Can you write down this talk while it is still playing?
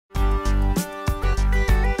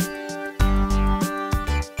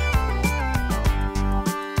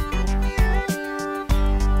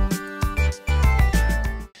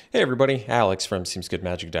Hey everybody, Alex from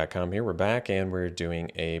SeemsGoodMagic.com here. We're back and we're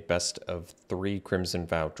doing a best of 3 Crimson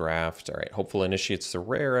Vow draft. All right, Hopeful Initiate's the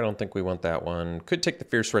rare. I don't think we want that one. Could take the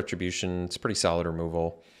Fierce Retribution. It's pretty solid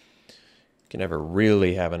removal. Can never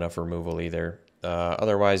really have enough removal either.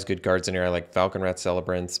 Otherwise, good cards in here. I like Falconrat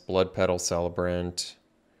Celebrants, Blood Petal Celebrant.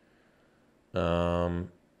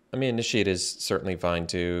 Initiate is certainly fine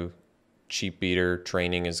too. Cheap Beater,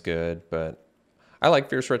 Training is good, but I like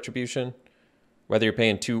Fierce Retribution. Whether you're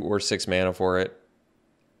paying 2 or 6 mana for it,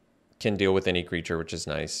 can deal with any creature, which is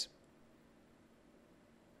nice.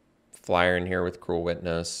 Flyer in here with Cruel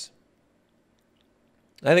Witness.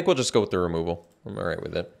 I think we'll just go with the removal. I'm all right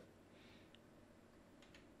with it.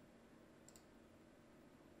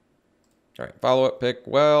 All right, follow-up pick.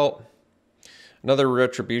 Well, another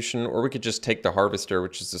Retribution, or we could just take the Harvester,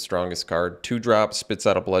 which is the strongest card. 2-drop, spits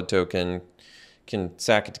out a blood token, can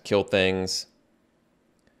sack it to kill things.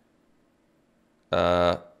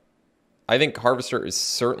 I think Harvester is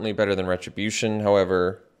certainly better than Retribution.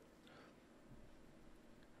 However,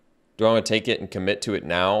 do I want to take it and commit to it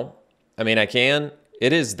now? I mean, I can.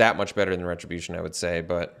 It is that much better than Retribution, I would say,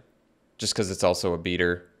 but just because it's also a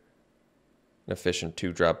beater. An efficient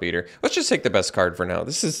 2-drop beater. Let's just take the best card for now.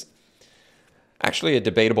 This is actually a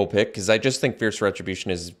debatable pick because I just think Fierce Retribution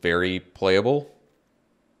is very playable.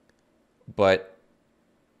 But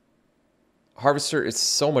Harvester is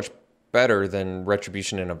so much better than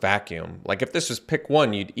Retribution in a vacuum. Like if this was pick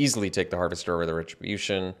 1, you'd easily take the Harvester over the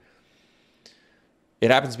Retribution.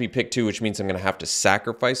 It happens to be pick 2, which means I'm going to have to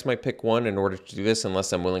sacrifice my pick 1 in order to do this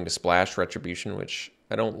unless I'm willing to splash Retribution, which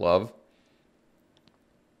I don't love.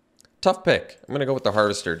 Tough pick. I'm going to go with the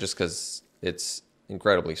Harvester just because it's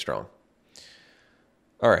incredibly strong.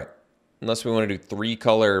 All right. Unless we want to do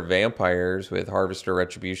 3-color vampires with Harvester,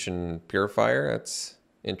 Retribution, Purifier. That's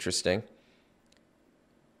interesting.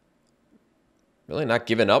 Really not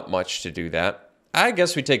giving up much to do that. I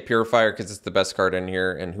guess we take Purifier because it's the best card in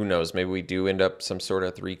here, and who knows, maybe we do end up some sort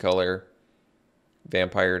of 3-color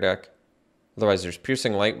vampire deck. Otherwise, there's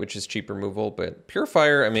Piercing Light, which is cheap removal, but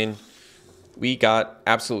Purifier, I mean, we got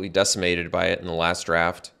absolutely decimated by it in the last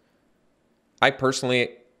draft. I personally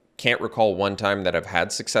can't recall one time that I've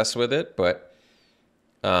had success with it, but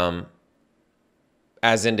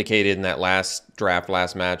as indicated in that last draft,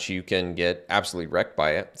 last match, you can get absolutely wrecked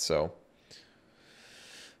by it, so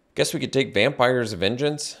guess we could take Vampire's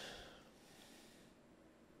Vengeance.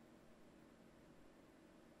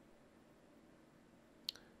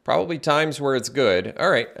 Probably times where it's good.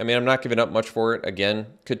 All right. I mean, I'm not giving up much for it. Again,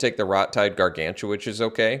 could take the Rot-Tide Gargantua, which is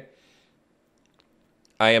okay.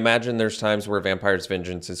 I imagine there's times where Vampire's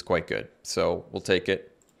Vengeance is quite good. So we'll take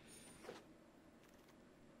it.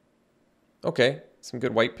 Okay. Some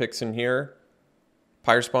good white picks in here.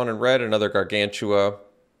 Pyre Spawn in red, another Gargantua.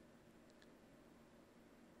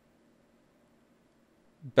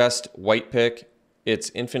 Best white pick,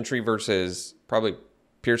 it's Infantry versus probably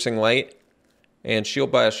Piercing Light, and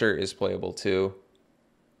Shield Basher is playable too.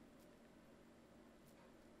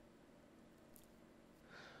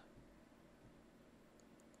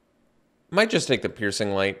 Might just take the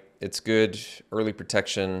Piercing Light. It's good early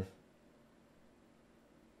protection.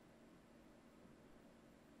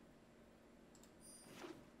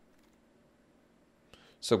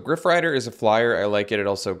 So Griff Rider is a flyer. I like it. It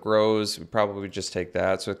also grows. We probably just take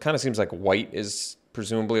that. So it kind of seems like white is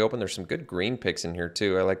presumably open. There's some good green picks in here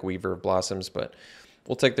too. I like Weaver of Blossoms, but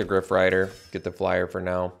we'll take the Griff Rider, get the flyer for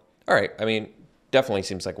now. All right. I mean, definitely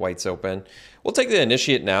seems like white's open. We'll take the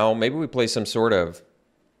Initiate now. Maybe we play some sort of,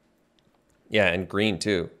 yeah, and green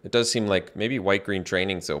too. It does seem like maybe white-green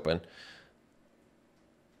Training's open.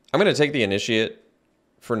 I'm going to take the Initiate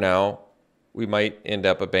for now. We might end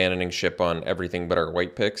up abandoning ship on everything but our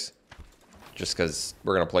white picks, just because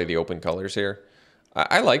we're going to play the open colors here.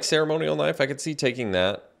 I like Ceremonial Knife. I could see taking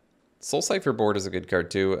that. Soul Cipher Board is a good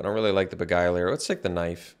card too. I don't really like the Beguiler. Let's take the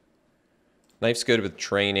Knife. Knife's good with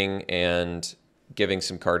Training and giving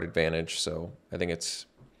some card advantage, so I think it's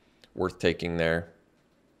worth taking there.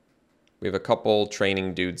 We have a couple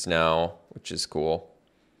Training dudes now, which is cool.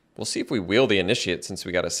 We'll see if we wheel the Initiate since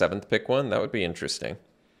we got a 7th pick one. That would be interesting.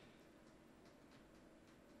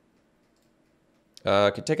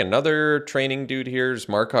 Could take another Training dude here. There's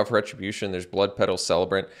Markov Retribution. There's Blood Petal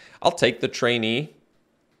Celebrant. I'll take the Trainee.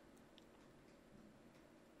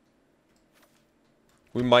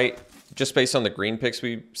 We might, just based on the green picks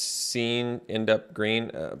we've seen, end up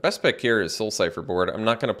green. Best pick here is Soul Cipher Board. I'm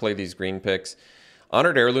not going to play these green picks.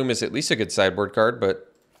 Honored Heirloom is at least a good sideboard card,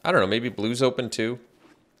 but I don't know. Maybe blue's open too.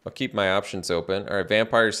 I'll keep my options open. All right,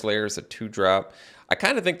 Vampire Slayer is a 2-drop. I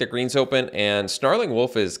kind of think the green's open, and Snarling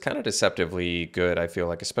Wolf is kind of deceptively good, I feel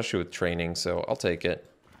like, especially with Training, so I'll take it.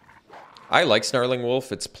 I like Snarling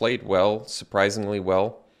Wolf. It's played well, surprisingly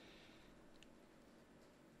well.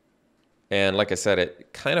 And like I said,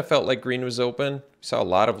 it kind of felt like green was open. We saw a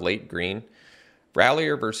lot of late green.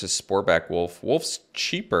 Rallier versus Sporeback Wolf. Wolf's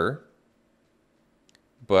cheaper,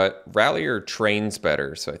 but Rallier trains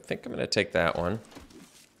better, so I think I'm going to take that one.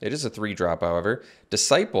 It is a 3-drop, however.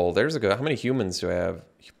 Disciple, there's a good... How many humans do I have?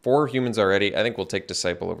 4 humans already. I think we'll take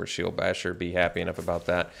Disciple over Shield Basher. Be happy enough about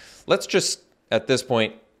that. Let's just, at this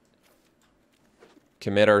point,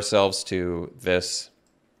 commit ourselves to this,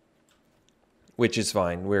 which is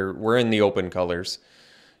fine. We're in the open colors.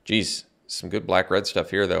 Geez, some good black-red stuff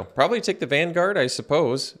here, though. Probably take the Vanguard, I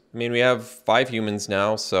suppose. I mean, we have 5 humans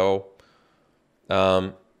now, so...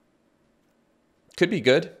 could be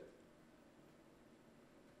good.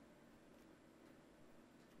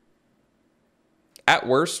 At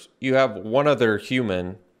worst, you have one other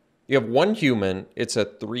human. You have 1 human. It's a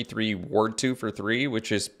 3/3 ward 2 for 3,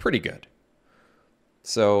 which is pretty good.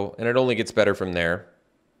 So, and it only gets better from there.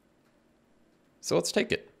 So let's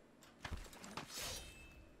take it.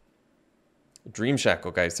 Dream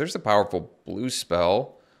Shackle, guys. There's a powerful blue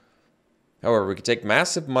spell. However, we could take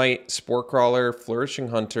Massive Might, Spore Crawler, Flourishing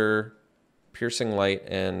Hunter, Piercing Light,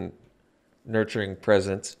 and Nurturing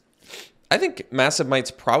Presence. I think Massive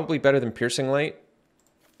Might's probably better than Piercing Light,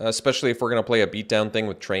 especially if we're going to play a beatdown thing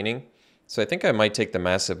with training. So I think I might take the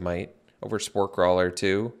Massive Might over Spore Crawler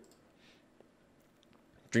too.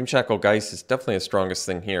 Dream Shackle Geist is definitely the strongest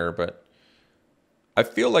thing here, but I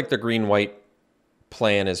feel like the green-white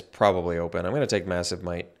plan is probably open. I'm going to take Massive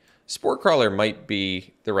Might. Spore Crawler might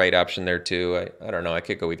be the right option there too. I don't know. I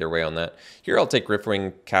could go either way on that. Here I'll take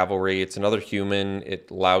Riftwing Cavalry. It's another human. It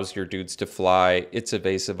allows your dudes to fly. It's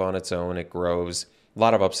evasive on its own. It grows. A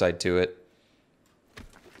lot of upside to it.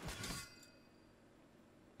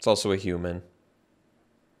 It's also a human.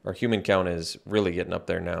 Our human count is really getting up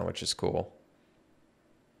there now, which is cool.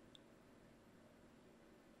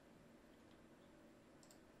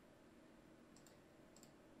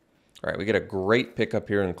 All right, we get a great pickup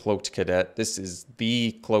here in Cloaked Cadet. This is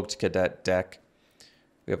the Cloaked Cadet deck.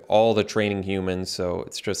 We have all the training humans, so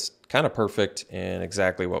it's just kind of perfect and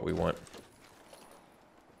exactly what we want.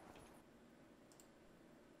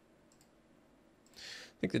 I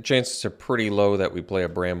think the chances are pretty low that we play a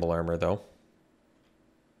Bramble Armor, though.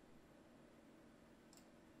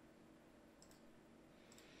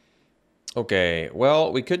 Okay,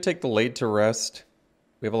 well, we could take the Laid to Rest.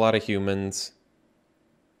 We have a lot of humans.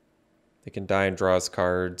 They can die and draw us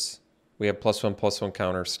cards. We have +1/+1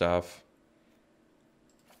 counter stuff.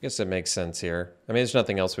 I guess it makes sense here. I mean, there's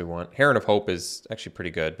nothing else we want. Heron of Hope is actually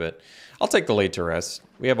pretty good, but I'll take the Laid to Rest.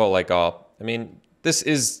 We have all I mean, this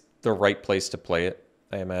is the right place to play it,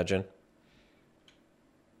 I imagine.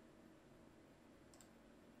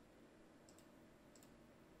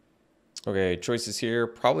 Okay, choices here.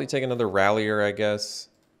 Probably take another Rallier, I guess.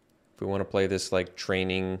 If we want to play this like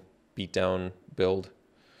training beatdown build.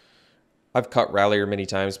 I've cut Rallier many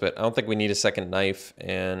times, but I don't think we need a second knife.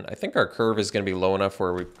 And I think our curve is going to be low enough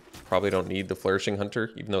where we probably don't need the Flourishing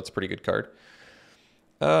Hunter, even though it's a pretty good card.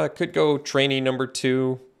 Could go Trainee number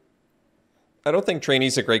 2. I don't think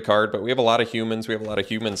Trainee's a great card, but we have a lot of humans. We have a lot of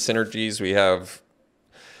human synergies. We have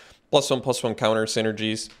 +1/+1 counter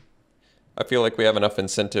synergies. I feel like we have enough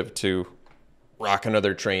incentive to rock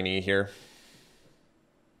another Trainee here.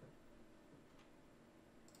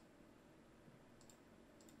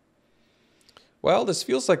 Well, this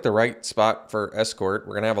feels like the right spot for Escort.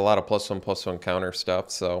 We're going to have a lot of +1/+1 counter stuff,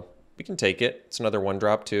 so we can take it. It's another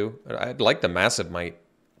 1-drop too. I'd like the Massive Might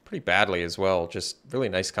pretty badly as well. Just really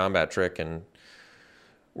nice combat trick, and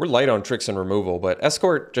we're light on tricks and removal, but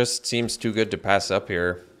Escort just seems too good to pass up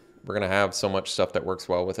here. We're going to have so much stuff that works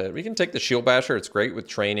well with it. We can take the Shield Basher. It's great with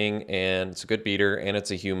training, and it's a good beater, and it's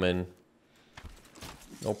a human.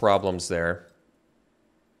 No problems there.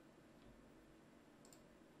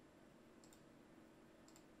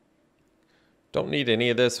 Don't need any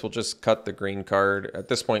of this. We'll just cut the green card. At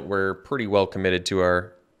this point, we're pretty well committed to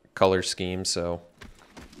our color scheme, so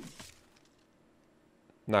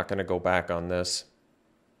not going to go back on this.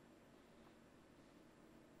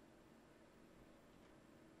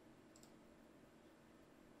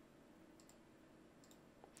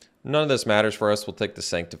 None of this matters for us. We'll take the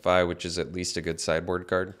Sanctify, which is at least a good sideboard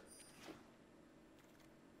card.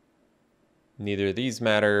 Neither of these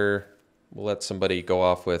matter. We'll let somebody go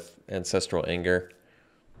off with Ancestral Anger.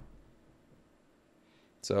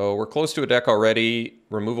 So we're close to a deck already.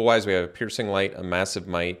 Removal-wise, we have a Piercing Light, a Massive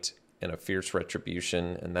Might, and a Fierce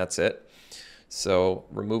Retribution, and that's it. So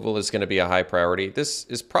removal is going to be a high priority. This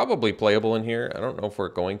is probably playable in here. I don't know if we're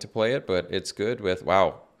going to play it, but it's good with...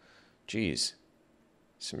 Wow. Jeez.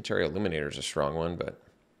 Cemetery Illuminator is a strong one, but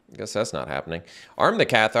I guess that's not happening. Arm the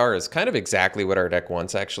Cathar is kind of exactly what our deck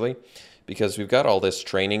wants, actually, because we've got all this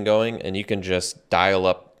training going, and you can just dial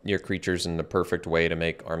up your creatures in the perfect way to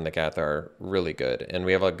make Arm the Cathar really good. And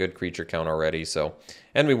we have a good creature count already, so,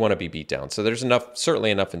 and we want to be beat down. So there's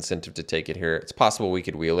certainly enough incentive to take it here. It's possible we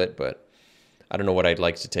could wheel it, but I don't know what I'd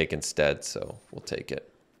like to take instead, so we'll take it.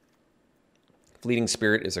 Fleeting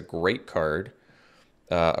Spirit is a great card.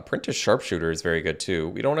 Apprentice Sharpshooter is very good too.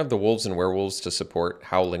 We don't have the Wolves and Werewolves to support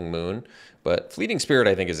Howling Moon, but Fleeting Spirit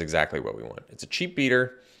I think is exactly what we want. It's a cheap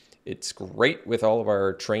beater. It's great with all of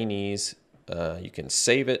our trainees. You can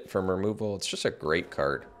save it from removal. It's just a great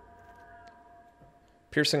card.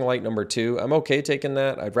 Piercing Light number 2. I'm okay taking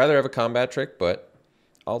that. I'd rather have a combat trick, but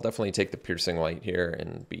I'll definitely take the Piercing Light here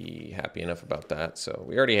and be happy enough about that. So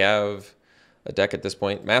we already have a deck at this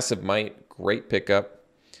point. Massive Might, great pickup.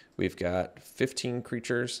 We've got 15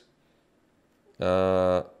 creatures.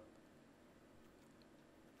 Probably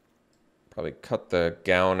cut the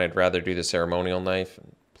Gown. I'd rather do the Ceremonial Knife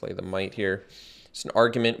and play the Might here. It's an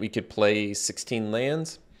argument we could play 16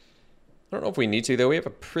 lands. I don't know if we need to, though. We have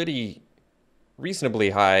a pretty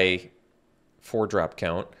reasonably high 4-drop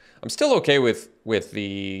count. I'm still okay with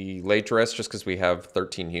the Late Duress just because we have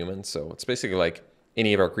 13 humans. So it's basically like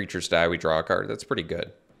any of our creatures die, we draw a card. That's pretty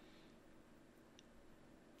good.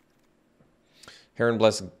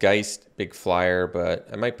 Heronblessed Geist, big flyer, but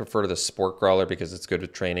I might prefer the Spore Crawler because it's good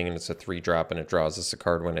with training and it's a 3-drop and it draws us a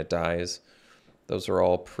card when it dies. Those are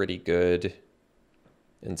all pretty good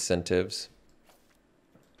incentives.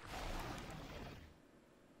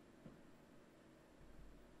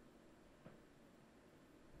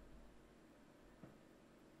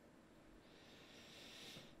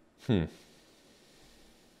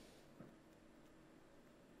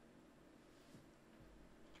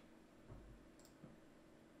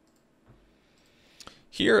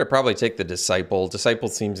 Here, I'd probably take the Disciple. Disciple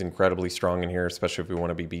seems incredibly strong in here, especially if we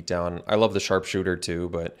want to be beat down. I love the Sharpshooter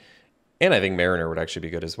too, and I think Mariner would actually be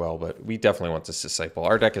good as well, but we definitely want this Disciple.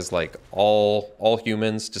 Our deck is like all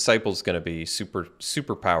humans. Disciple's going to be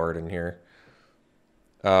super powered in here.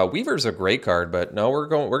 Weaver's a great card, but no, we're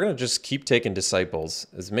going to just keep taking Disciples,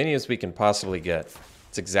 as many as we can possibly get.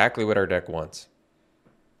 It's exactly what our deck wants.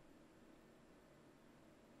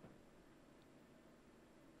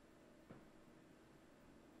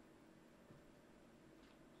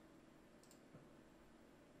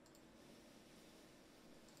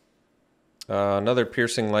 Another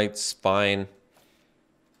Piercing Light's fine.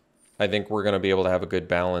 I think we're going to be able to have a good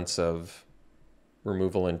balance of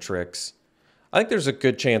removal and tricks. I think there's a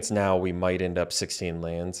good chance now we might end up 16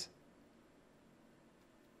 lands.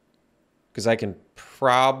 Because I can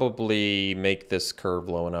probably make this curve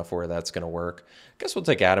low enough where that's going to work. I guess we'll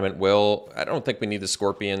take Adamant Will. I don't think we need the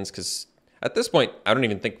Scorpions because at this point, I don't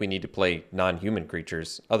even think we need to play non-human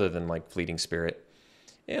creatures other than like Fleeting Spirit.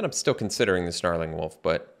 And I'm still considering the Snarling Wolf,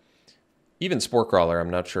 but even Spore Crawler, I'm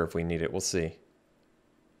not sure if we need it. We'll see.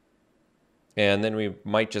 And then we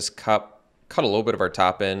might just cut a little bit of our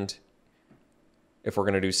top end if we're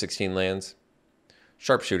going to do 16 lands.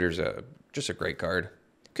 Sharpshooter's just a great card.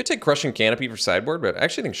 Could take Crushing Canopy for sideboard, but I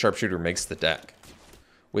actually think Sharpshooter makes the deck.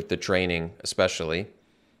 With the training, especially.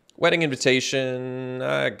 Wedding Invitation,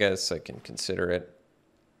 I guess I can consider it.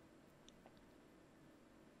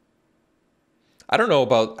 I don't know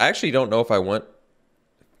about... I actually don't know if I want...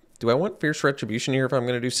 Do I want Fierce Retribution here if I'm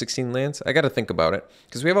going to do 16 lands? I got to think about it.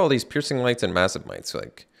 Because we have all these Piercing Lights and Massive Mights.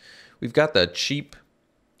 Like, we've got the cheap...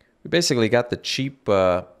 We basically got the cheap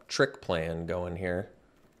trick plan going here.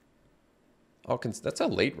 That's a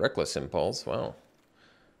late Reckless Impulse. Wow.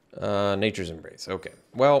 Nature's Embrace. Okay.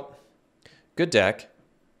 Well, good deck.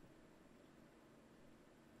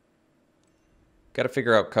 Got to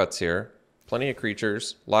figure out cuts here. Plenty of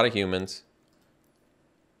creatures. A lot of humans.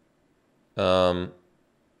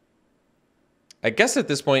 I guess at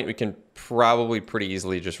this point we can probably pretty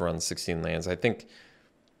easily just run 16 lands. I think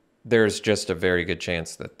there's just a very good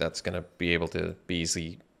chance that that's going to be able to be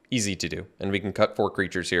easy to do. And we can cut 4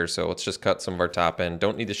 creatures here, so let's just cut some of our top end.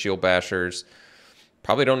 Don't need the Shield Bashers.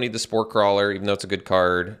 Probably don't need the Spore Crawler, even though it's a good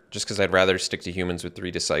card, just because I'd rather stick to humans with 3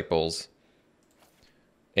 Disciples.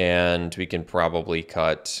 And we can probably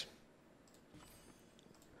cut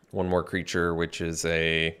one more creature, which is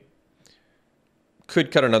a...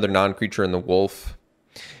 Could cut another non-creature in the Wolf.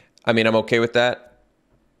 I mean, I'm okay with that.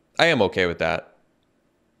 I am okay with that.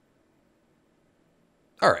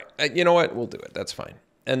 All right, you know what? We'll do it. That's fine.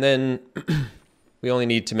 And then we only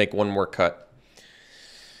need to make one more cut.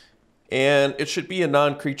 And it should be a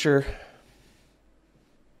non-creature.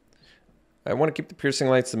 I want to keep the Piercing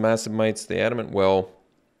Lights, the Massive Mights, the Adamant Well.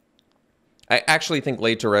 I actually think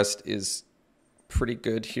Laid to Rest is pretty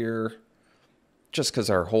good here, just because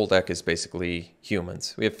our whole deck is basically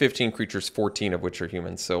humans. We have 15 creatures, 14 of which are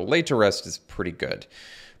humans, so Laid to Rest is pretty good.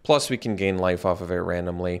 Plus, we can gain life off of it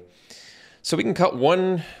randomly. So we can cut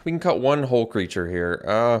one. We can cut one whole creature here,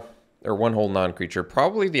 or one whole non-creature.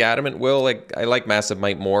 Probably the Adamant Will. Like, I like Massive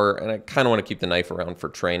Might more, and I kind of want to keep the knife around for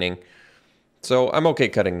training. So I'm okay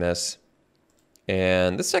cutting this.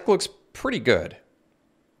 And this deck looks pretty good.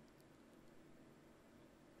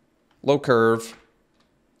 Low curve.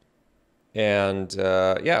 And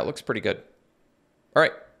yeah, it looks pretty good. All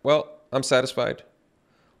right, well, I'm satisfied.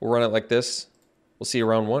 We'll run it like this. We'll see you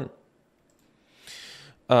round one.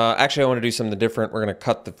 Actually, I want to do something different. We're going to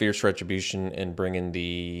cut the Fierce Retribution and bring in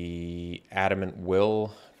the Adamant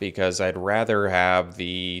Will, because I'd rather have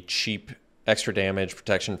the cheap extra damage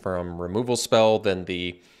protection from removal spell than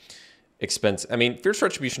the expense. I mean, Fierce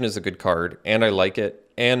Retribution is a good card, and I like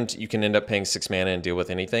it, and you can end up paying 6 mana and deal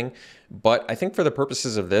with anything. But I think for the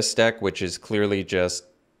purposes of this deck, which is clearly just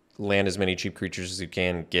land as many cheap creatures as you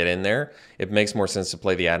can get in there, it makes more sense to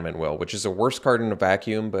play the Adamant Will, which is a worse card in a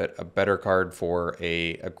vacuum, but a better card for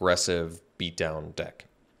a aggressive beatdown deck.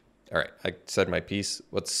 All right, I said my piece.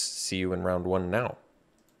 Let's see you in round one now.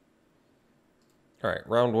 All right,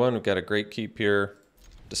 round one, we've got a great keep here.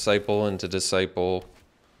 Disciple into Disciple.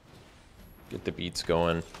 Get the beats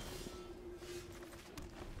going.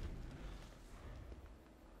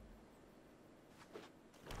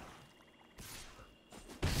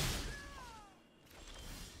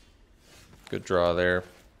 Good draw there.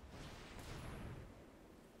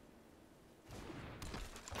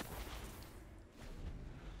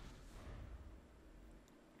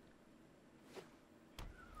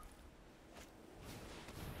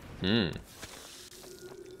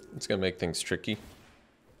 It's gonna make things tricky.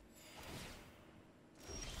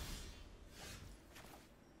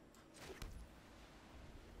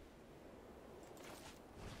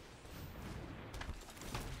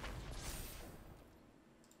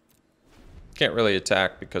 Can't really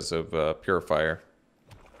attack because of Purifier.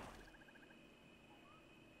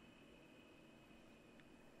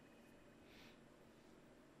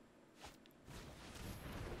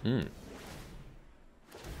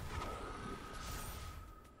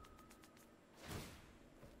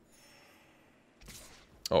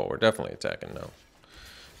 Oh, we're definitely attacking now.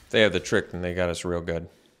 If they have the trick, then they got us real good.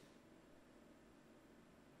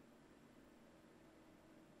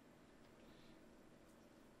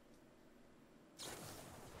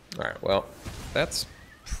 All right, well, that's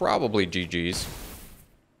probably GG's.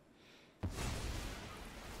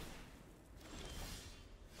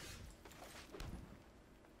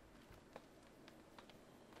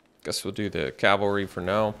 Guess we'll do the Cavalry for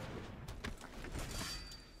now.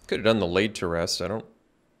 Could have done the Laid to Rest. I don't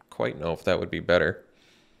quite know if that would be better.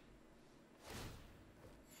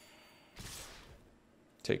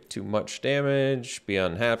 Take too much damage, be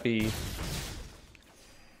unhappy.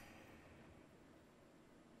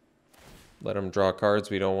 Let them draw cards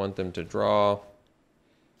we don't want them to draw.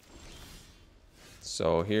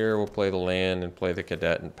 So here we'll play the land and play the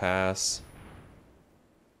Cadet and pass.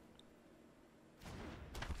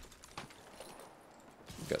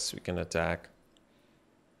 Guess we can attack.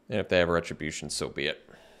 And if they have Retribution, so be it.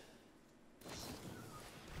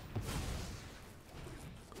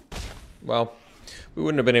 Well, we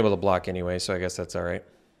wouldn't have been able to block anyway, so I guess that's all right.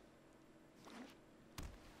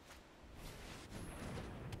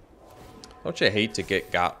 Don't you hate to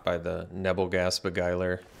get got by the Nebelgas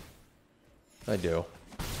Beguiler? I do.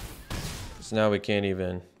 So now we can't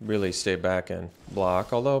even really stay back and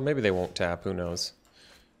block, although maybe they won't tap, who knows.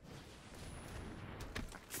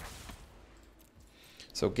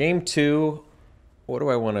 So game two, what do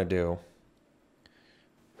I want to do?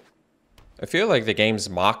 I feel like the game's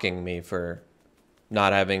mocking me for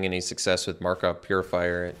not having any success with Markov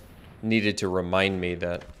Purifier. It needed to remind me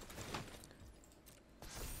that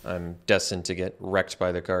I'm destined to get wrecked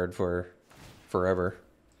by the card for forever.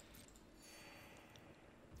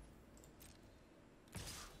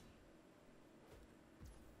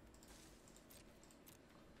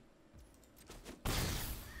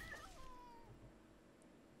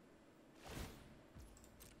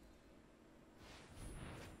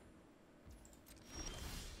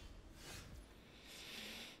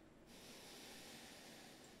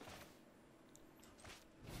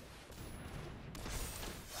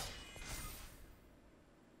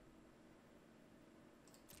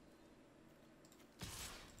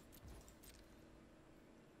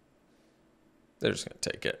 They're just going to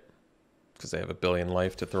take it because they have a billion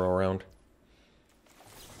life to throw around.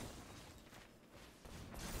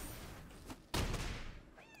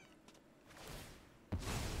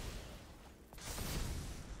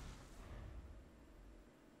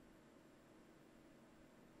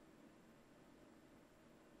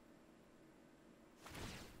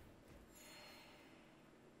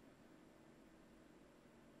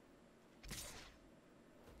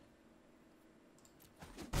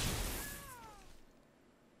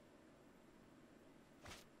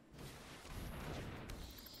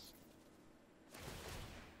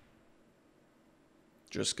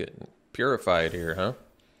 Just getting purified here, huh?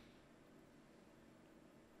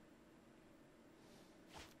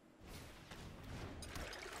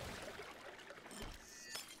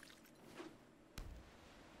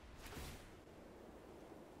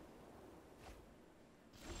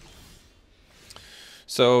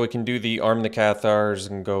 So we can do the Arm the Cathars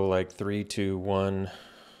and go like 3, 2, 1,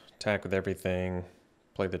 attack with everything,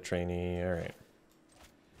 play the trainee. All right.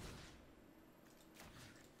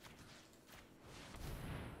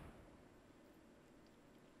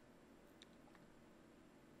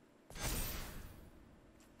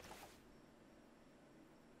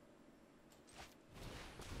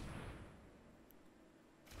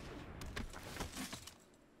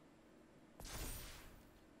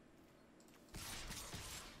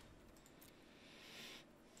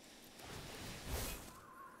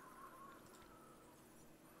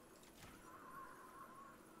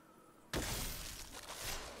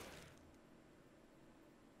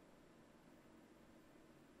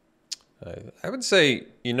 I would say,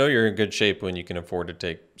 you know, you're in good shape when you can afford to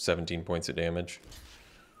take 17 points of damage.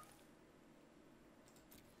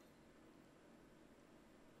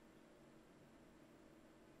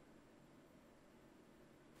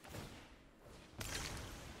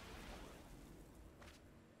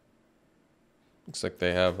 Looks like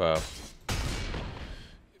they have a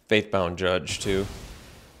Faithbound Judge too,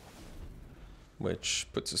 which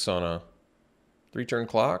puts us on a 3-turn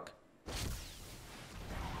clock.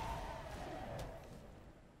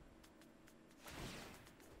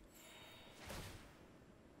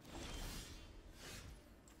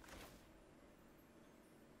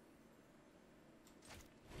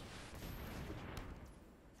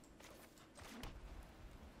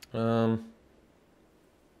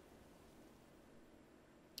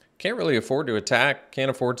 Can't really afford to attack,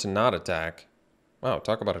 can't afford to not attack. Wow,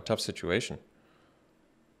 talk about a tough situation.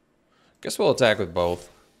 Guess we'll attack with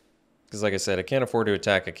both. Because like I said, I can't afford to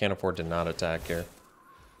attack, I can't afford to not attack here.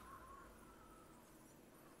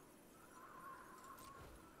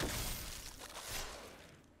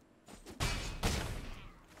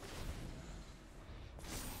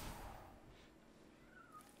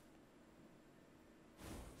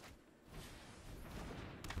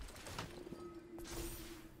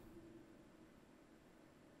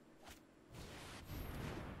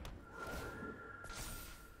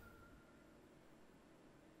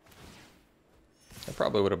 I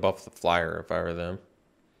probably would have buffed the flyer if I were them.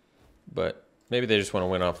 But maybe they just want to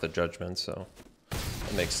win off the judgment, so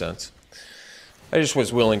that makes sense. I just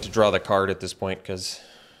was willing to draw the card at this point because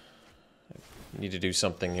I need to do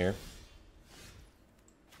something here.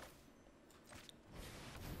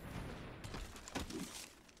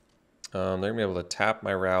 They're going to be able to tap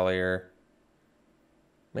my Rallier.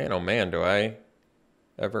 Man, oh man, do I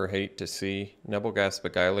ever hate to see Nebelgast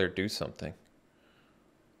Beguiler do something.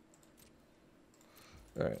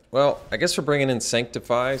 Alright, well, I guess we're bringing in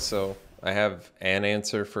Sanctify, so I have an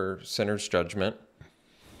answer for Sinner's Judgment.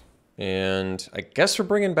 And I guess we're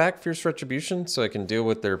bringing back Fierce Retribution so I can deal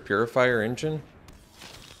with their Purifier engine.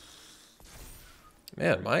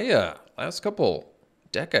 Man, my last couple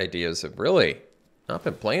deck ideas have really not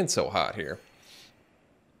been playing so hot here.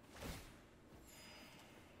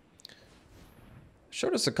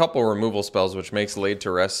 Showed us a couple removal spells, which makes Laid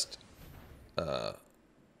to Rest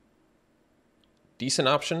decent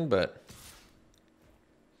option, but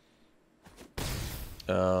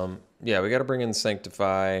yeah, we got to bring in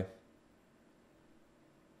Sanctify.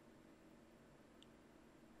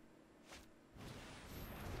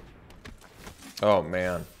 Oh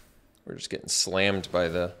man, we're just getting slammed by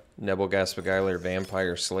the Nebelgast Beguiler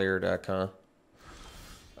Vampire Slayer deck, huh?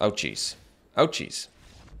 Ouchies. Ouchies.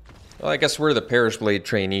 Well, I guess we're the Parish Blade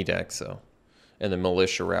trainee deck, so, and the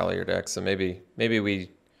Militia Rallier deck, so maybe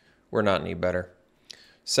we're not any better.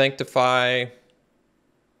 Sanctify.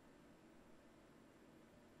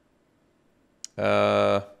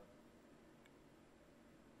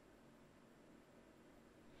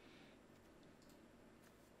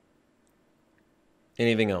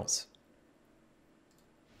 Anything else?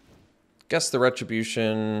 Guess the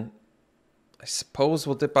Retribution. I suppose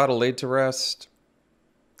we'll dip out a Laid to Rest.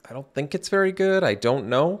 I don't think it's very good. I don't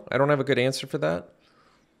know. I don't have a good answer for that.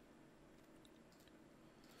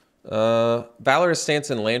 Valorous Stance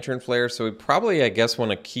and Lantern Flare, so we probably, I guess,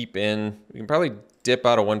 want to keep in. We can probably dip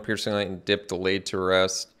out of one Piercing Light and dip the Laid to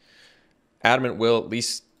Rest. Adamant Will at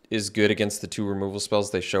least is good against the 2 removal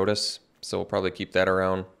spells they showed us, so we'll probably keep that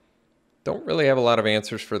around. Don't really have a lot of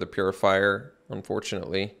answers for the Purifier,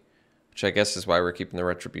 unfortunately, which I guess is why we're keeping the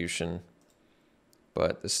Retribution.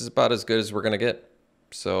 But this is about as good as we're going to get,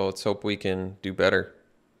 so let's hope we can do better.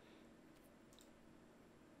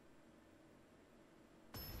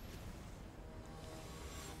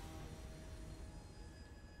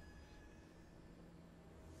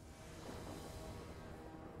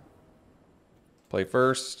 Play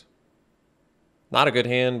first. Not a good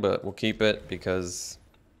hand, but we'll keep it because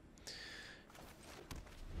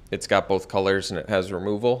it's got both colors and it has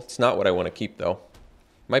removal. It's not what I want to keep, though.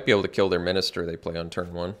 Might be able to kill their Minister they play on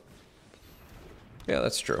turn 1. Yeah,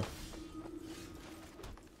 that's true.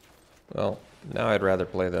 Well, now I'd rather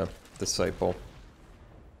play the Disciple.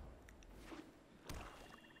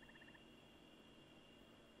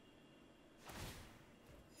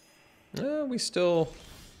 We still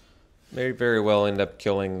may very well end up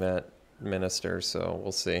killing that Minister, so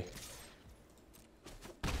we'll see.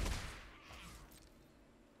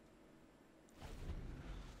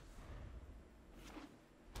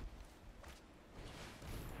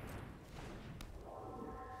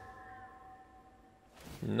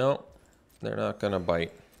 No, they're not gonna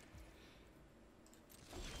bite.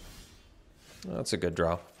 That's a good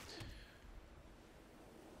draw.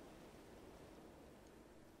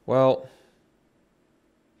 Well,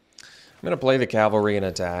 I'm going to play the Cavalry and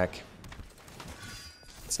attack.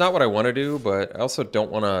 It's not what I want to do, but I also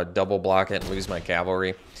don't want to double block it and lose my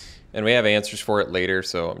Cavalry. And we have answers for it later,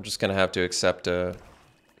 so I'm just going to have to accept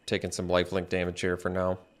taking some lifelink damage here for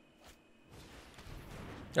now.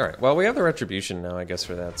 Alright, well, we have the Retribution now, I guess,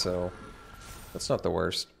 for that, so that's not the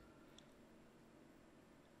worst.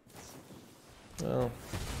 Well,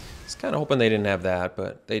 I was kind of hoping they didn't have that,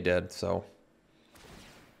 but they did, so...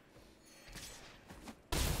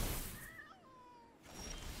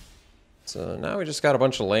 So now we just got a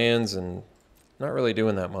bunch of lands and not really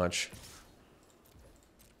doing that much.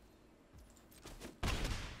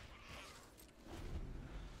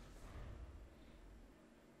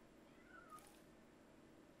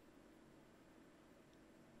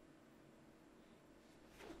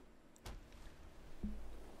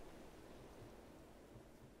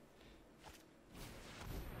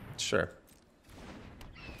 Sure.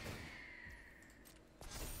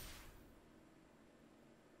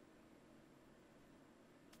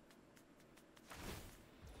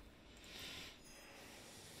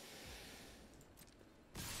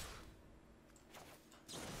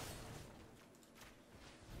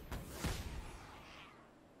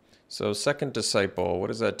 So second Disciple, what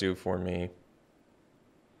does that do for me?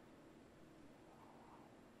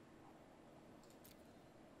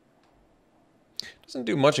 Doesn't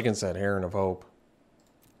do much against that Heron of Hope.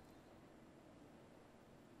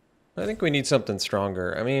 I think we need something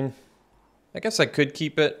stronger. I mean, I guess I could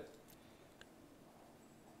keep it.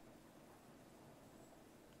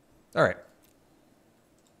 Alright.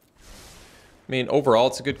 I mean, overall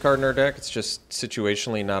it's a good card in our deck. It's just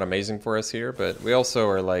situationally not amazing for us here, but we also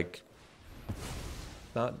are, like,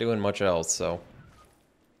 not doing much else, so...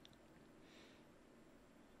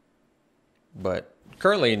 But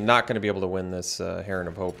currently not going to be able to win this Heron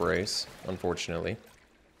of Hope race, unfortunately.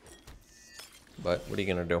 But what are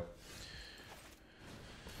you going to do?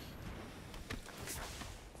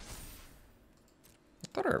 I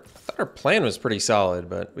thought our plan was pretty solid,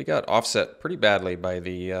 but we got offset pretty badly by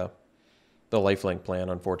the lifelink plan,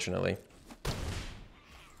 unfortunately.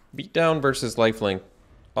 Beatdown versus lifelink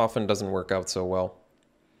often doesn't work out so well.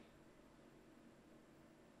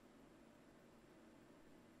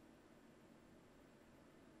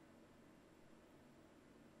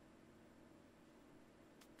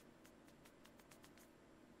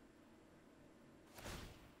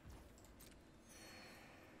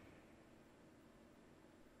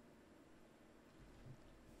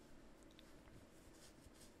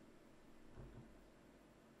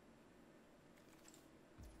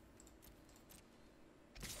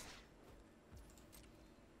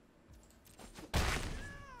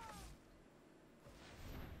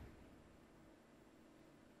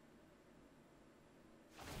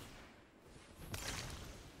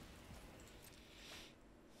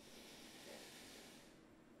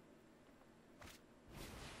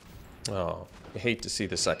 Oh, I hate to see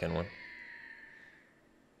the second one.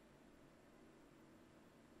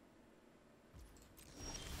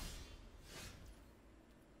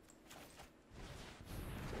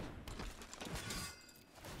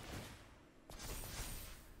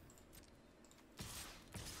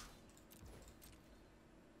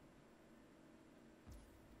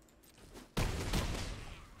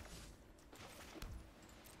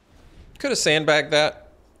 Could have sandbagged that.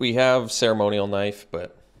 We have Ceremonial Knife,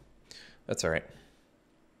 but that's all right.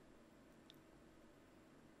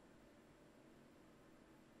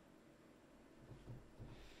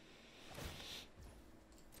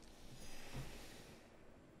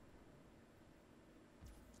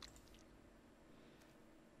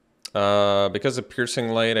 Because of Piercing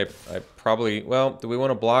Light, I probably... Well, do we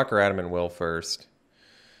want to block or Adamant Will first?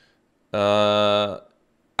 I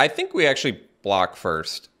think we actually block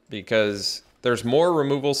first, because There's more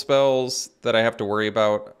removal spells that I have to worry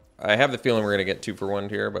about. I have the feeling we're going to get 2 for 1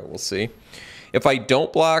 here, but we'll see. If I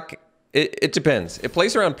don't block, it depends. It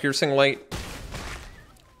plays around Piercing Light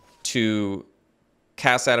to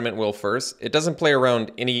cast Adamant Will first. It doesn't play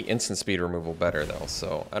around any instant speed removal better, though,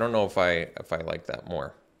 so I don't know if I like that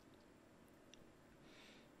more.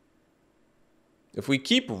 If we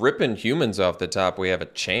keep ripping humans off the top, we have a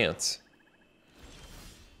chance.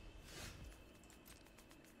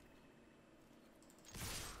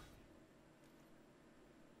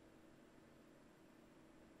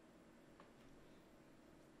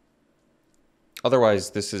 Otherwise,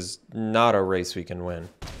 this is not a race we can win.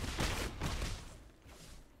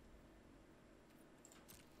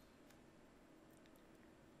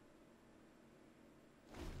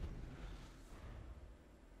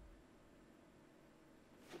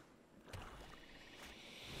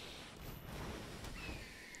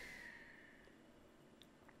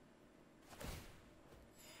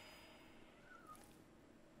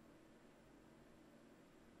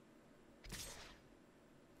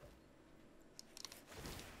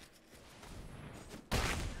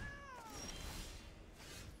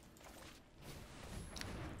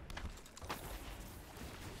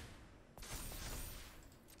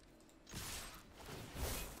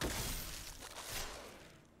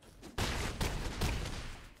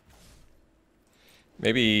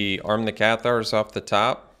 Maybe arm the Cathars off the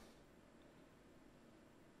top.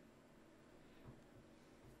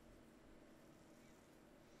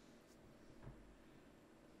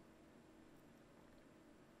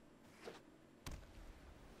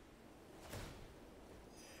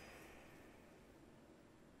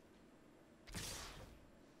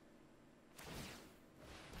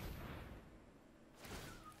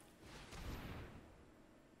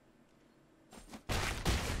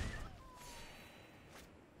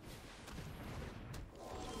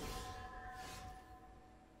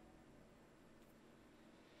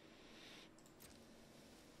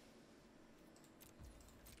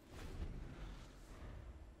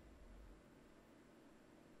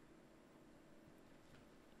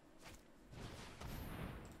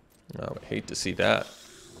 I would hate to see that.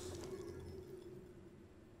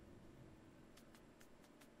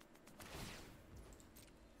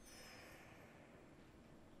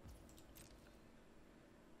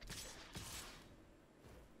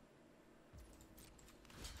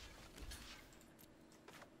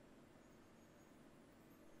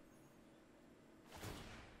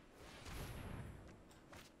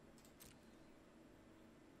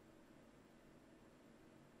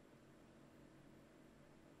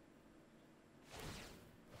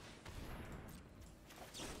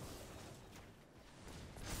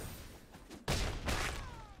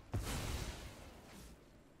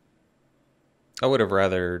 I would have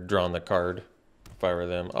rather drawn the card if I were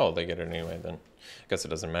them. Oh, they get it anyway, then. I guess it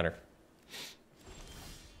doesn't matter.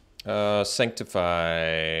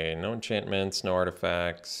 Sanctify. No enchantments, no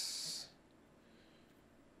artifacts.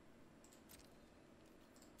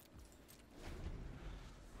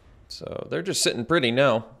 So they're just sitting pretty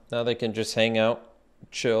now. Now they can just hang out,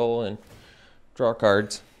 chill, and draw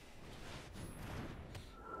cards.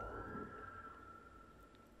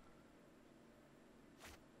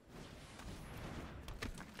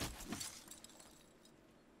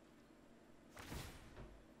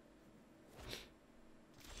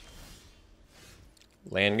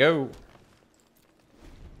 Land go.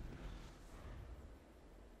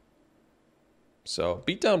 So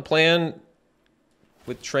beatdown plan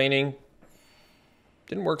with training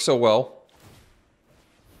didn't work so well.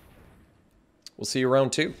 We'll see you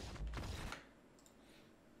round 2.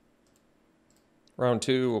 Round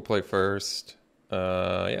 2, we'll play first.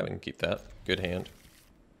 Yeah, we can keep that. Good hand.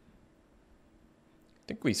 I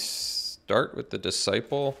think we start with the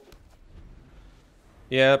Disciple.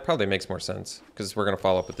 Yeah, it probably makes more sense because we're going to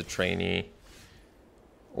follow up with the Trainee.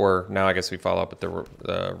 Or now I guess we follow up with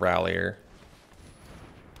the Rallier.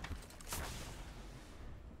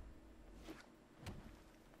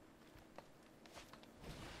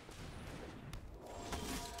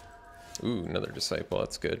 Ooh, another Disciple.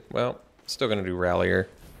 That's good. Well, still going to do Rallier.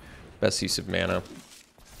 Best use of mana.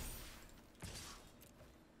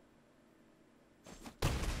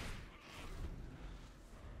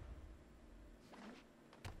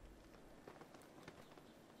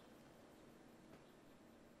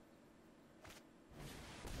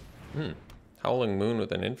 Howling Moon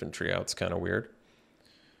with an infantry out's kind of weird.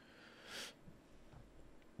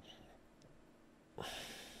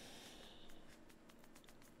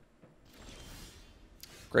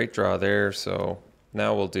 Great draw there, so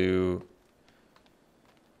now we'll do,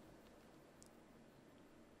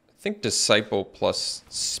 I think, Disciple plus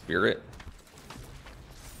Spirit.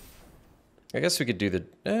 I guess we could do the...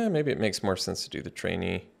 maybe it makes more sense to do the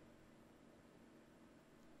trainee.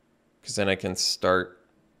 Because then I can start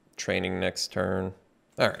training next turn.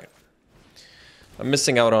 All right. I'm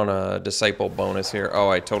missing out on a disciple bonus here. Oh,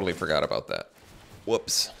 I totally forgot about that.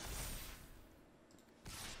 Whoops.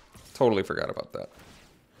 Totally forgot about that.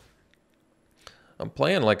 I'm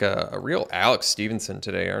playing like a real Alex Stephenson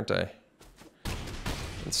today, aren't I?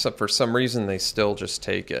 Except for some reason, they still just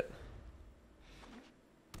take it.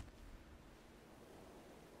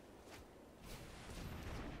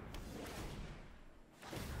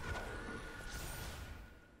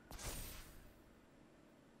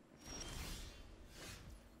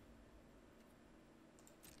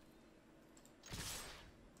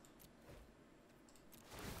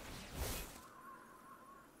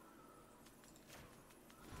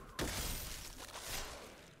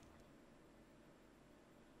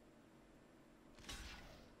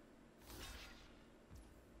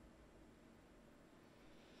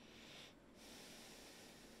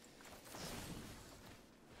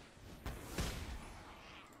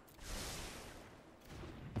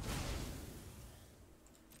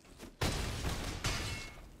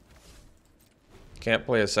 Can't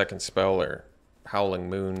play a second spell or Howling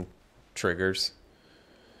Moon triggers.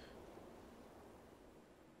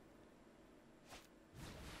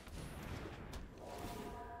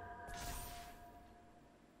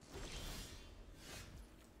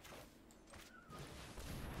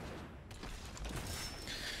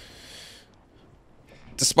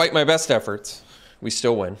 Despite my best efforts, we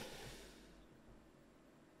still win.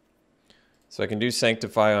 So I can do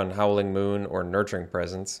Sanctify on Howling Moon or Nurturing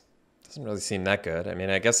Presence. Doesn't really seem that good. I mean,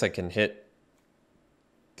 I guess I can hit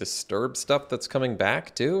Disturb stuff that's coming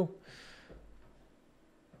back too.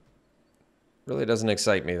 Really doesn't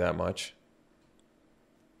excite me that much.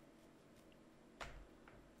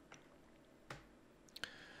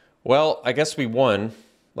 Well, I guess we won,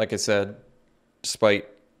 like I said, despite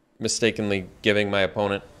mistakenly giving my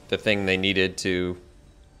opponent the thing they needed to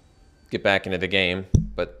get back into the game,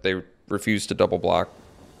 but they refused to double block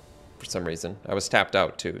for some reason. I was tapped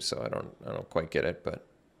out too, so I don't quite get it, but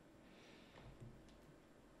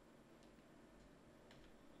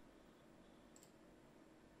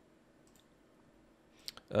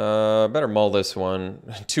better mull this one.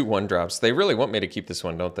 2 1-drops. They really want me to keep this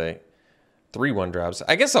one, don't they? 3 1-drops.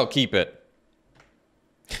 I guess I'll keep it.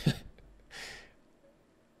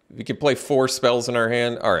 We can play 4 spells in our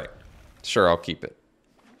hand. All right. Sure, I'll keep it.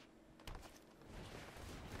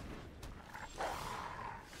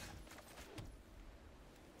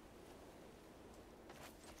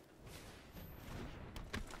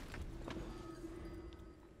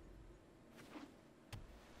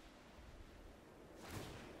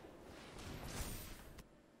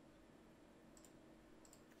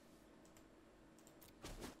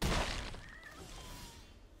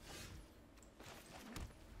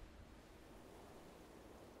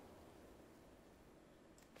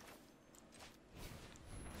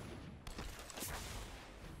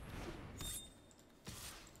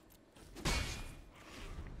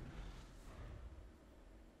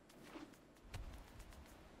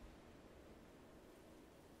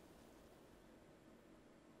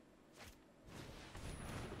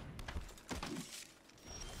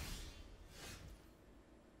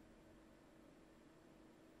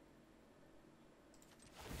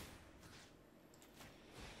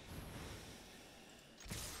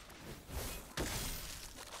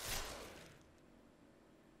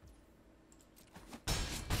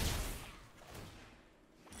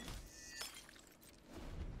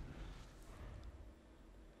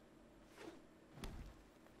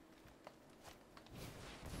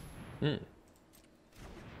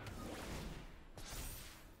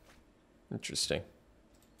 Interesting.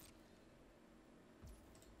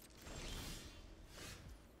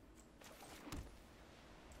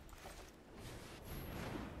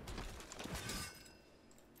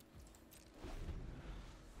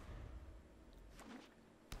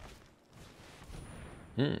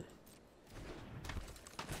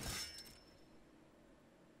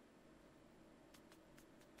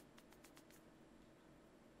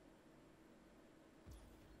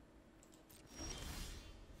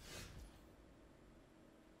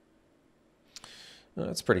 Well,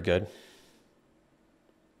 that's pretty good.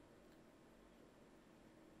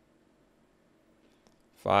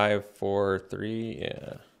 Five, 4, 3,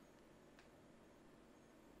 yeah.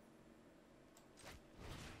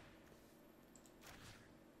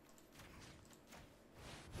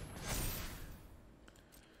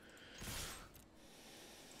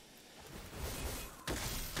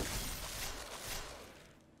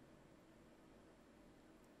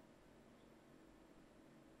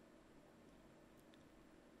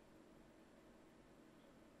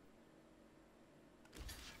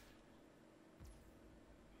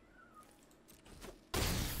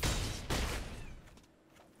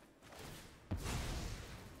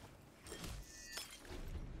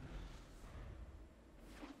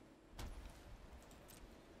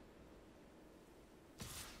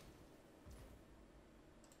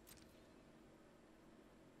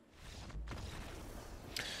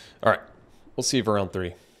 All right, we'll see for round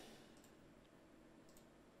 3.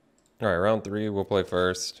 All right, round 3, we'll play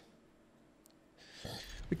first.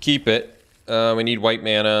 We keep it. We need white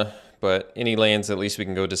mana, but any lands, at least we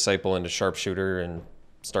can go Disciple into Sharpshooter and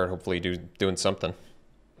start hopefully doing something.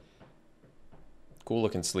 Cool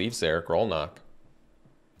looking sleeves there, Grolnok.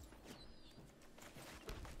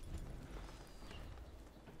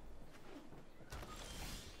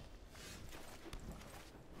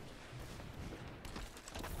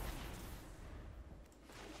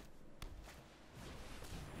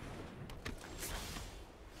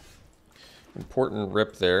 Important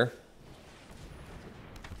rip there.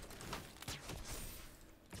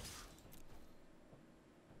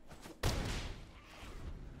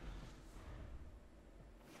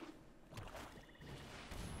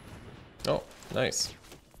 Oh, nice.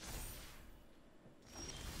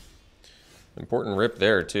 Important rip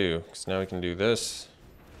there too, because now we can do this.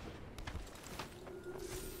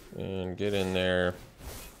 And get in there.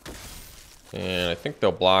 And I think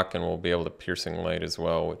they'll block and we'll be able to Piercing Light as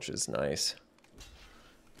well, which is nice.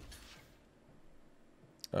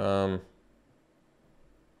 Oh,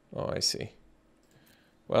 I see.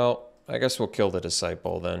 Well, I guess we'll kill the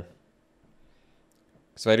Disciple then.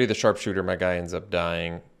 Because if I do the Sharpshooter, my guy ends up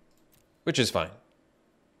dying, which is fine.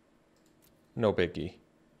 No biggie.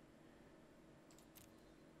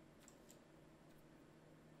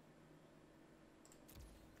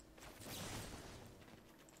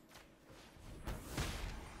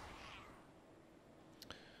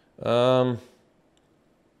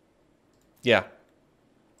 Yeah.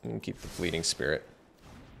 We can keep the Fleeting Spirit.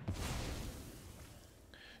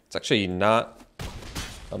 It's actually not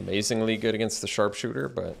amazingly good against the Sharpshooter,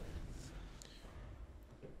 but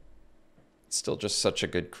it's still just such a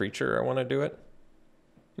good creature. I want to do it.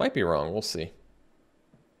 Might be wrong. We'll see.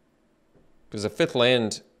 Because a 5th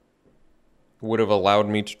land would have allowed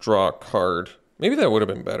me to draw a card. Maybe that would have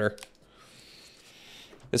been better.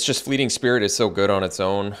 It's just Fleeting Spirit is so good on its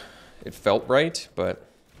own. It felt right, but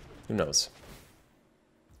who knows?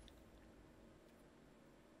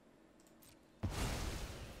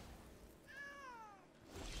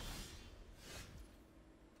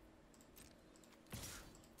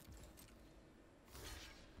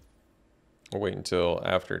 We'll wait until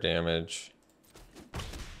after damage.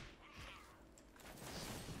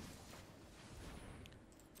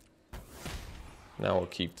 Now we'll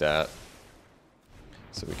keep that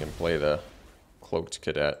so we can play the Cloaked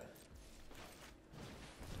Cadet.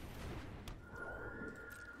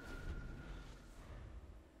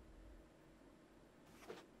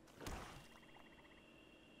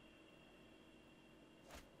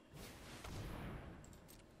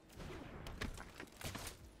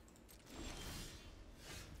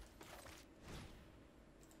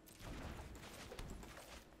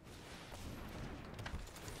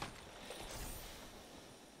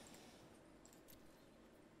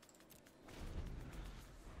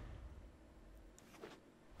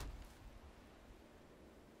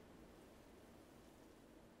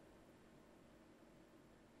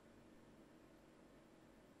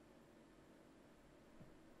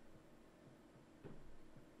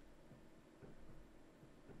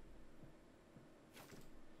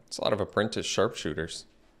 It's a lot of apprentice Sharpshooters.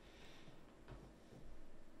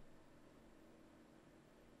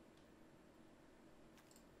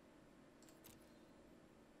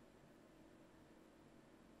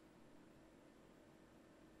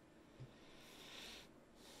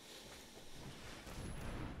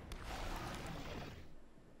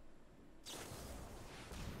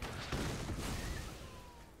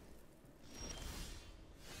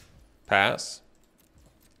 Pass.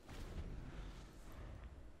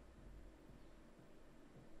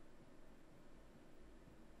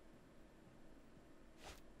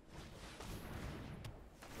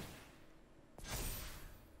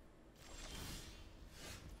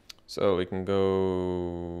 So we can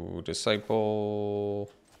go Disciple.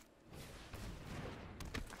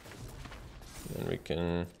 And we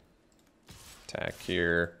can attack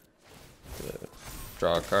here.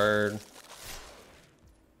 Draw a card.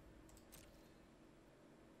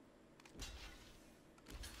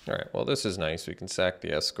 Alright, well this is nice. We can sack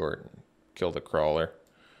the Escort and kill the Crawler.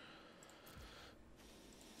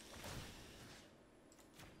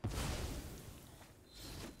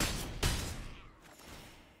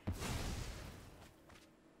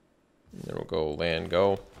 Then we'll go land,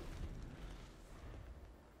 go.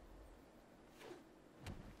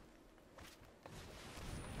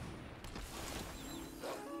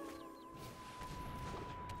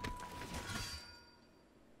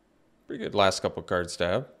 Pretty good last couple cards to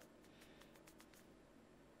have.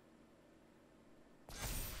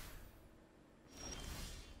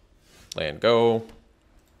 Land go.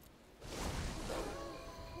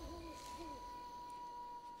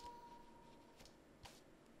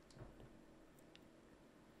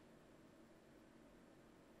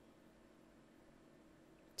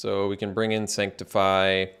 So we can bring in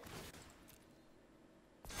Sanctify.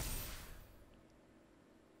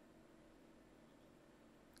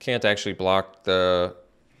 Can't actually block the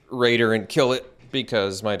Raider and kill it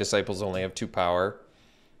because my Disciples only have 2 power.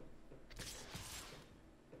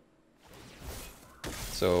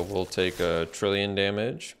 So we'll take a 1,000,000,000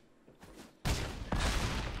 damage.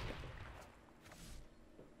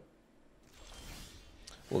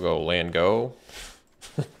 We'll go land go.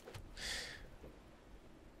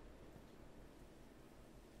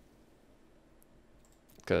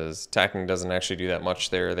 Because attacking doesn't actually do that much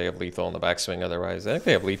there. They have lethal in the backswing otherwise. I think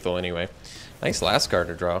they have lethal anyway. Nice last card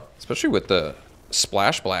to draw, especially with the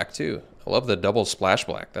splash black too. I love the double splash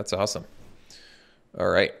black. That's awesome. All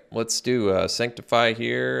right, let's do Sanctify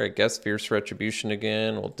here. I guess Fierce Retribution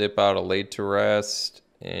again. We'll dip out a Laid to Rest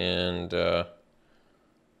and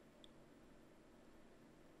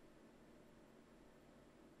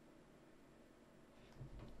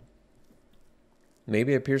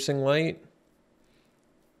maybe a Piercing Light.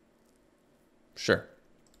 Sure.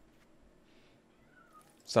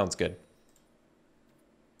 Sounds good.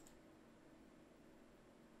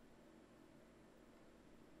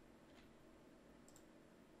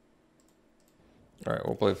 All right,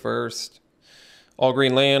 we'll play first. All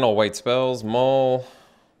green land, all white spells, Mull.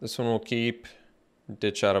 This one we'll keep.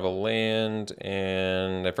 Ditch out of a land,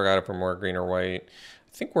 and I forgot if we're more green or white.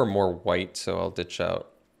 I think we're more white, so I'll ditch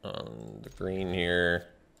out on the green here.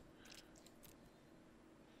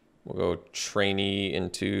 We'll go Trainee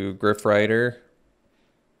into Griff Rider.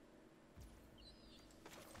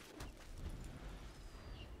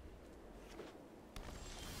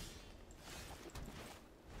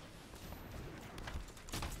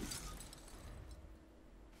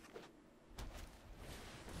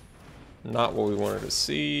 Not what we wanted to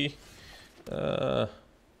see. That's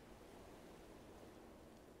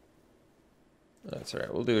all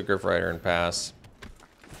right. We'll do the Griff Rider and pass.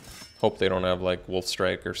 Hope they don't have like Wolf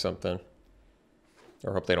Strike or something.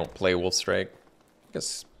 Or hope they don't play Wolf Strike. I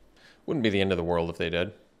guess wouldn't be the end of the world if they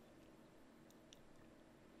did.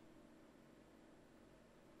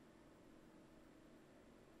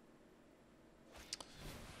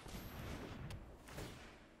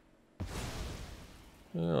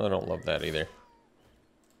 Well, I don't love that either.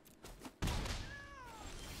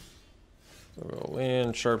 So we'll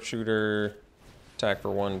land, Sharpshooter, attack for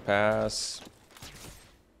 1, pass.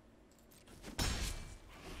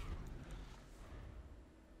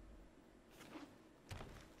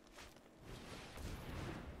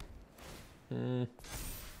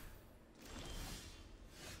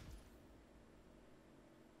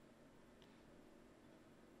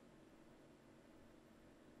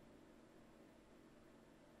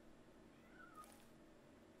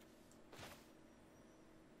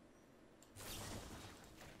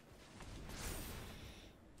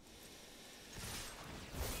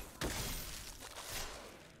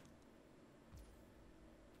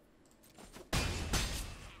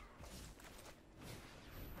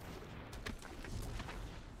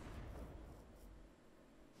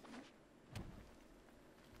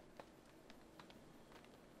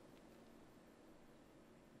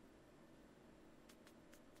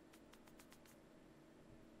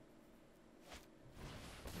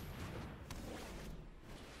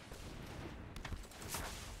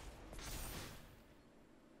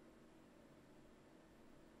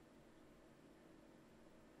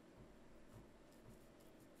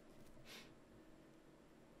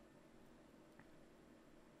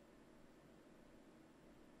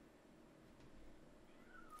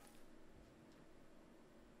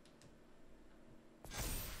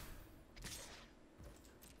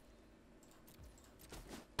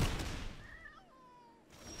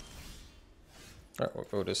 All right, we'll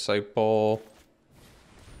go Disciple.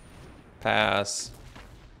 Pass.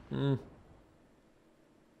 Yeah,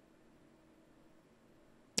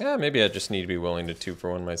 maybe I just need to be willing to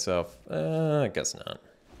 2-for-1 myself. I guess not.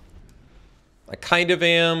 I kind of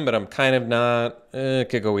am, but I'm kind of not. It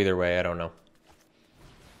could go either way, I don't know.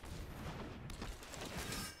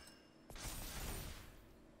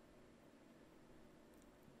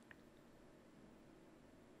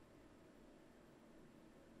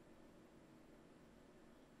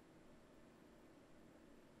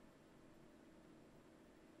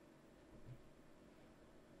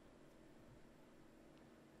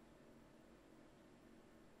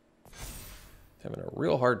 Having a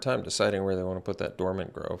real hard time deciding where they want to put that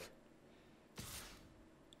Dormant Grove.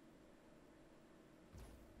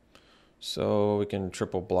 So we can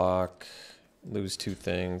triple block, lose 2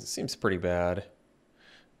 things. It seems pretty bad.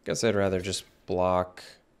 Guess I'd rather just block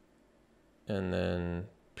and then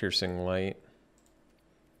piercing light.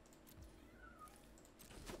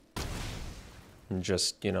 And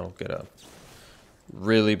just, you know, get a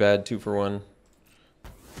really bad 2-for-1.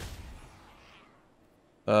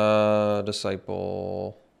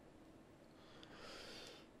 Disciple.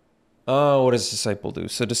 What does Disciple do?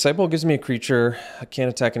 So Disciple gives me a creature. I can't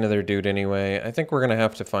attack another dude anyway. I think we're gonna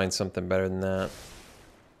have to find something better than that.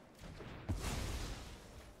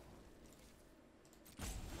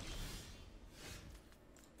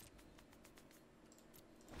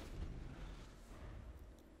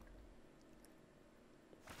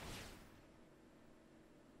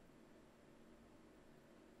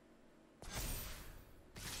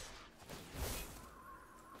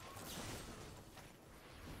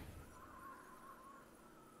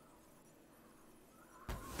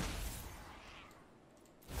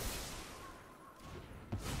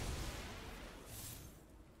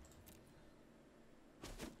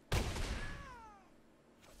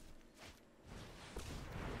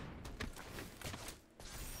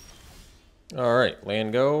 All right,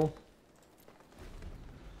 land go.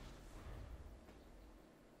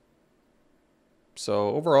 So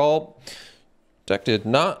overall, deck did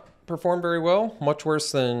not perform very well, much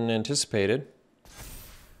worse than anticipated.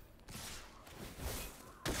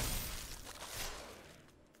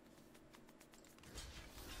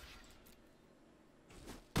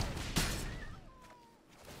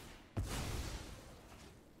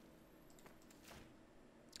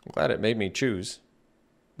 I'm glad it made me choose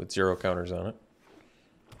with 0 counters on it.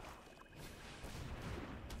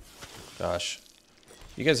 Gosh.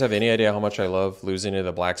 You guys have any idea how much I love losing to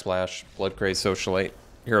the Black Splash, Blood Crazed Socialite,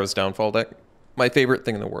 Heroes Downfall deck? My favorite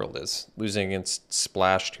thing in the world is losing against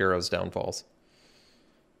splashed Heroes Downfalls.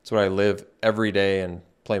 It's what I live every day and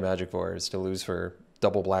play Magic for, is to lose for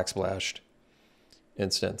double Black Splashed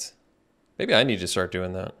instants. Maybe I need to start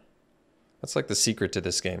doing that. That's like the secret to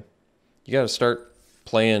this game. You gotta start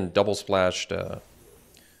playing double splashed,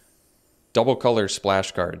 double color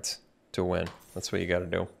splash cards to win. That's what you gotta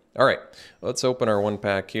do. All right, let's open our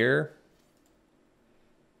 1-pack here.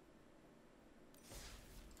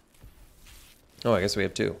 Oh, I guess we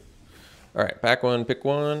have 2. All right, pack 1, pick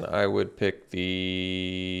 1. I would pick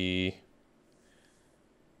the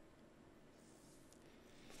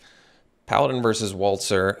Paladin versus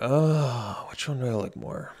Waltzer. Oh, which one do I like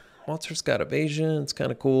more? Waltzer's got evasion. It's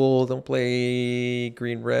kind of cool. Don't play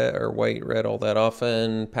green, red, or white, red all that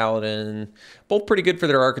often. Paladin. Both pretty good for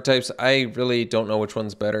their archetypes. I really don't know which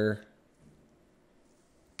one's better.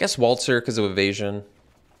 Guess Waltzer because of evasion.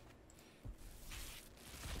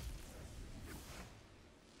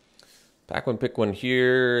 Pack 1, pick 1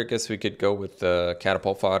 here. I guess we could go with the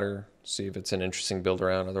Catapult Fodder. See if it's an interesting build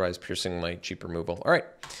around. Otherwise, Piercing Light, cheap removal. All right.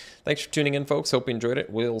 Thanks for tuning in, folks. Hope you enjoyed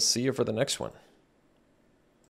it. We'll see you for the next one.